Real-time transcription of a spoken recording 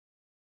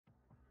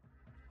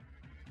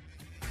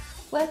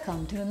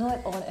Welcome to the Know It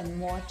All and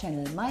More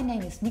channel. My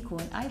name is Nico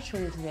and I'll show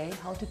you today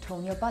how to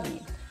tone your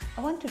body.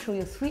 I want to show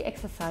you 3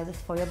 exercises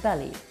for your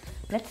belly.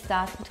 Let's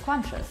start with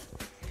crunches.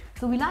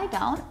 So we lie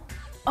down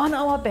on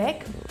our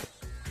back.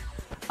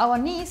 Our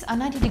knees are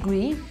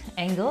 90-degree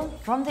angle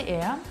from the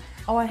air.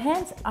 Our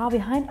hands are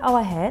behind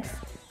our heads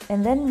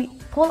and then we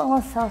pull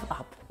ourselves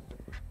up.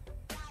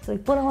 So we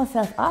pull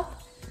ourselves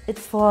up.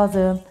 It's for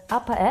the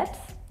upper abs.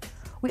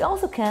 We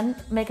also can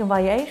make a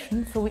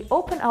variation. So we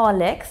open our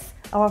legs.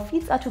 Our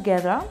feet are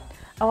together,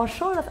 our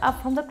shoulders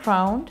up from the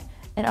ground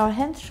and our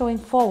hands showing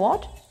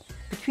forward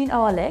between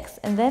our legs,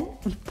 and then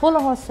we pull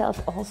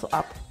ourselves also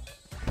up.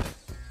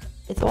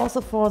 It's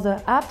also for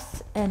the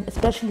abs and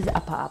especially the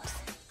upper abs.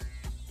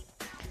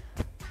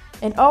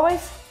 And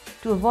always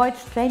to avoid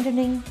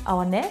straining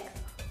our neck,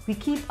 we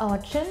keep our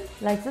chin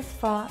like this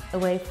far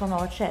away from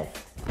our chest.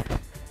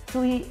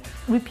 So we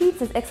repeat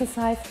this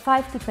exercise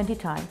 5 to 20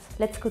 times.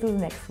 Let's go to the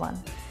next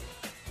one.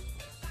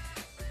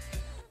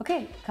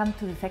 Okay, come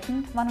to the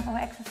second one of our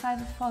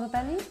exercises for the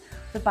belly,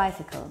 the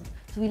bicycle.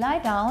 So we lie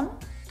down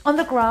on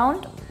the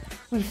ground,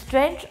 we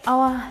stretch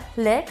our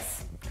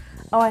legs,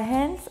 our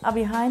hands are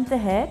behind the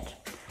head,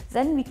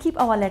 then we keep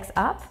our legs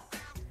up,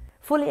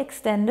 fully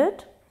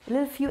extended, a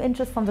little few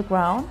inches from the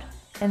ground,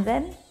 and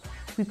then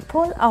we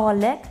pull our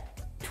leg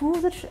to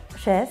the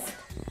chest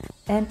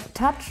and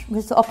touch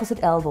with the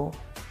opposite elbow,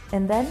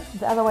 and then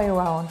the other way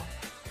around.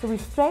 So we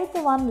straight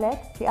the one leg,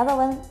 the other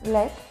one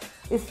leg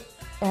is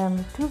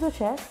to the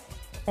chest,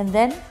 and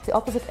then the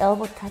opposite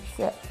elbow touch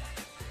the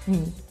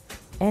knee,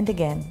 and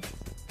again,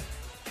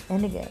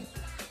 and again.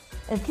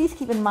 And please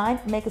keep in mind,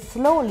 make it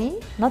slowly,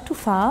 not too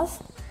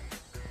fast,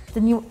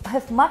 then you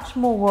have much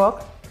more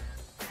work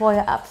for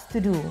your abs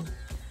to do.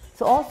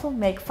 So also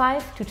make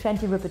 5 to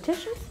 20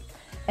 repetitions,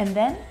 and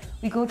then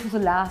we go to the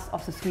last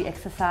of the 3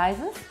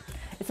 exercises.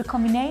 It's a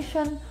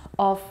combination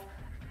of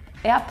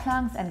air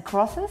planks and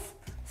crosses.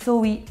 So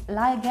we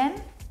lie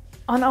again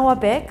on our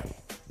back.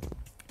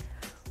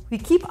 We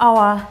keep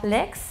our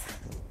legs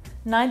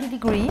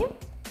 90-degree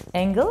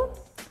angle.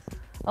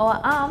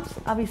 Our arms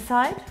are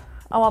beside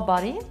our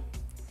body.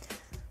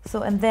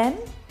 So, and then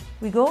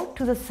we go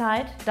to the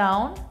side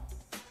down.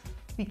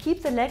 We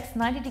keep the legs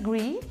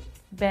 90-degree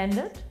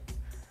bended.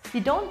 We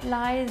don't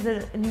lie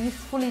the knees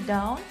fully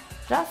down,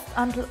 just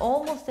until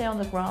almost there on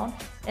the ground.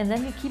 And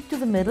then we keep to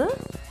the middle.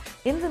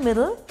 In the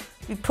middle,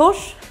 we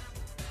push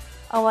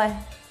our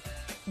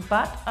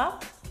butt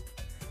up.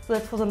 So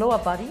that's for the lower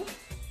body.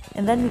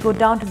 And then we go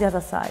down to the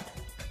other side.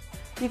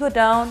 You go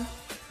down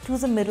to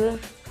the middle,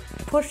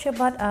 push your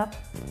butt up,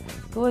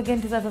 go again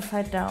to the other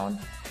side down,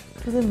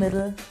 to the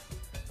middle,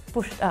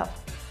 push it up.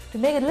 To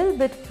make it a little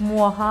bit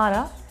more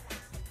harder,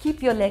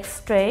 keep your legs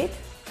straight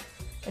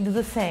and do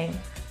the same.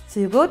 So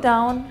you go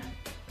down,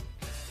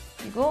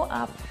 you go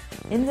up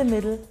in the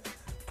middle,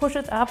 push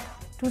it up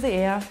to the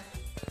air,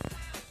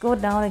 go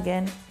down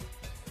again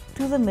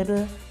to the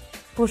middle,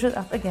 push it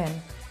up again.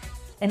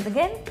 And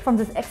again, from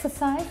this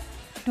exercise,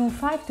 do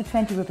 5 to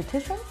 20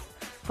 repetitions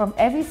from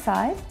every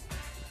side,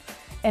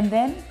 and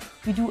then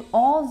we do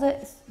all the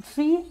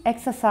 3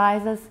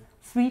 exercises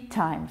 3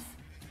 times.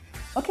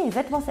 Okay,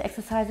 that was the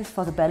exercises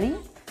for the belly,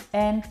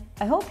 and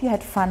I hope you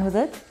had fun with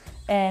it.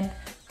 And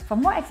for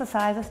more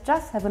exercises,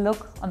 just have a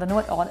look on the Know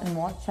It All and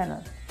More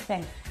channel.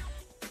 Thanks.